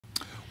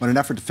In an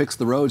effort to fix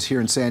the roads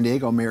here in San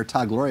Diego, Mayor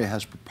Todd Gloria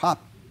has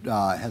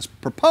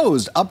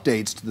proposed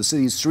updates to the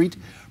city's street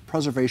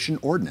preservation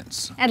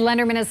ordinance. Ed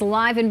Lenderman is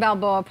live in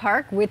Balboa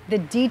Park with the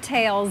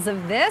details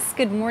of this.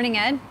 Good morning,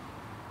 Ed.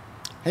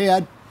 Hey,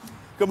 Ed.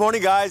 Good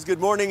morning, guys. Good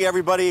morning,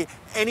 everybody.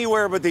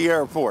 Anywhere but the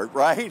airport,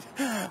 right?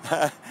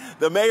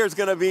 The mayor's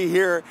going to be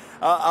here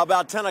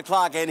about 10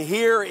 o'clock, and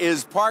here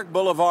is Park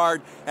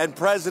Boulevard and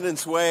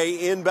President's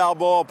Way in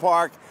Balboa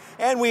Park,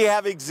 and we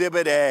have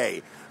Exhibit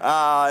A.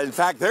 In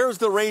fact, there's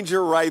the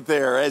ranger right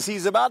there. As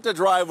he's about to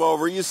drive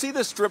over, you see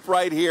the strip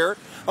right here.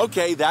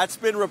 Okay, that's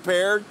been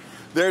repaired.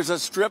 There's a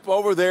strip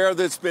over there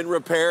that's been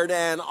repaired,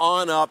 and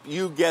on up,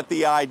 you get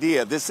the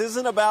idea. This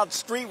isn't about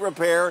street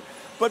repair,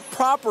 but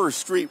proper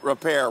street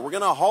repair. We're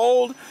going to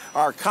hold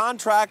our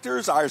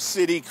contractors, our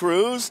city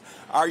crews,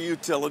 our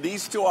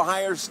utilities to a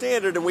higher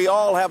standard, and we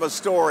all have a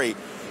story,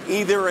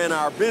 either in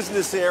our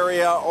business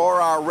area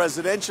or our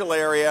residential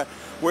area,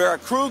 where a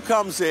crew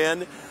comes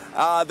in,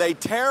 they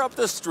tear up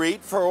the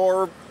street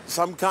for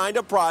some kind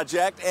of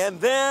project, and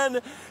then,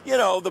 you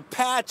know, the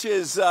patch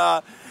is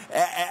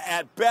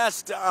at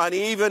best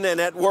uneven,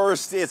 and at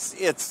worst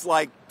it's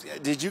like,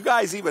 did you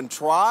guys even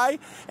try?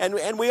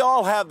 And we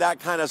all have that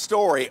kind of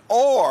story.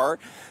 Or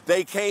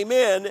they came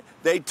in,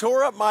 they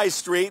tore up my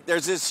street,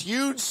 there's this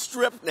huge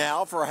strip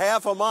now for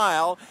half a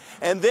mile,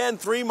 and then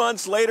 3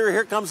 months later,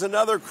 here comes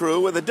another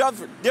crew with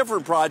a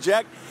different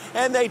project,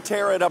 and they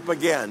tear it up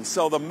again.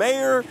 So the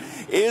mayor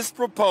is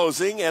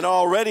proposing, and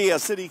already a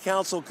city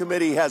council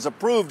committee has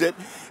approved it.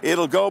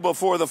 It'll go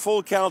before the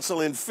full council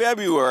in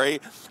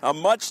February, a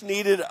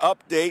much-needed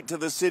update to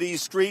the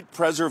city's street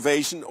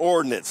preservation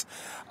ordinance,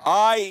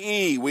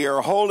 i.e., we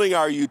are holding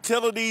our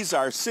utilities,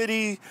 our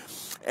city,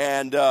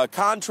 and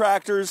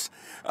contractors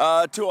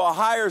to a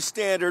higher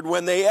standard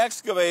when they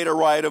excavate a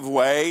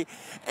right-of-way,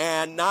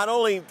 and not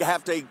only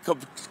have to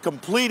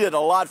complete it a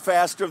lot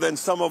faster than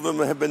some of them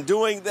have been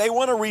doing, they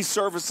want to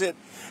resurface it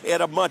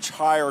at a much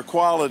higher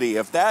quality.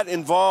 If that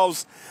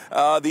involves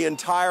the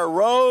entire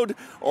road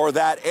or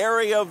that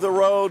area of the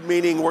road,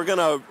 meaning we're going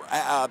to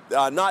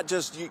not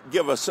just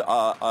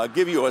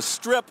give you a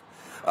strip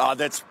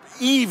that's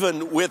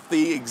even with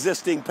the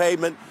existing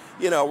pavement,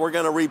 you know, we're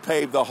going to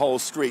repave the whole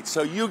street.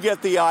 So you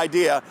get the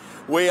idea.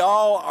 We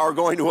all are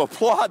going to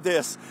applaud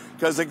this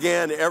because,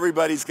 again,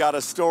 everybody's got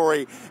a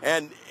story.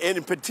 And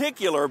in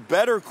particular,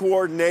 better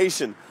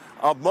coordination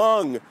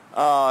among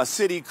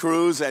city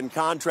crews and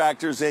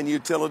contractors and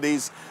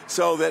utilities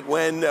so that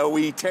when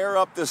we tear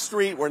up the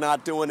street, we're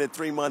not doing it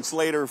 3 months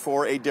later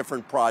for a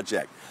different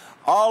project.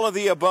 All of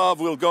the above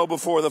will go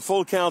before the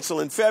full council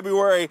in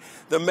February.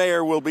 The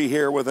mayor will be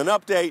here with an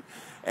update,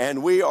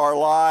 and we are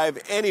live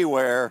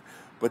anywhere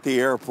but the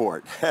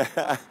airport.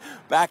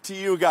 Back to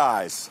you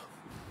guys.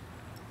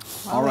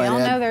 Well, all right, we all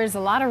Ed. know there's a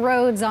lot of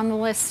roads on the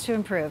list to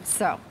improve,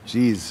 so.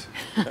 Jeez.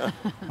 I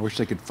wish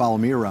they could follow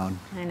me around.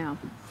 I know.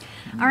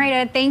 All right,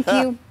 Ed, thank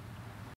you.